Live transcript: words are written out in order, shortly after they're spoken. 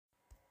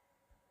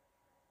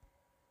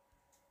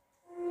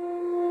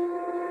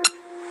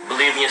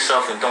believe in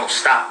yourself and don't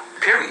stop.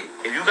 Period.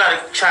 If you got a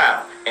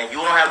child and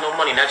you don't have no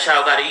money and that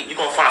child got to eat, you're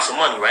going to find some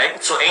money,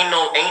 right? So ain't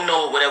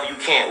no whatever you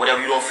can't,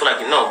 whatever you don't feel like,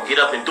 no, get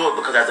up and do it,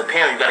 because as a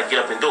parent, you got to get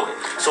up and do it.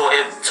 So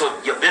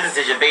your business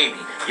is your baby.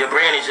 Your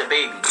brand is your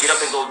baby. Get up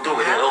and go do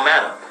it. It don't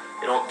matter.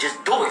 You don't just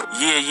do it.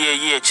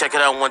 Yeah. Check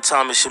it out one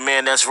time. It's your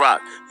man, That's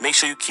Rock. Make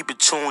sure you keep it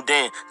tuned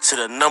in to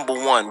the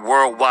 #1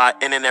 worldwide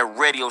internet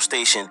radio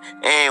station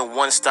and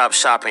one-stop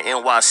shop in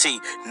NYC.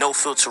 No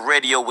Filter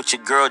Radio with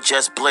your girl,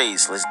 Jess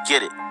Blaze. Let's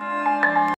get it.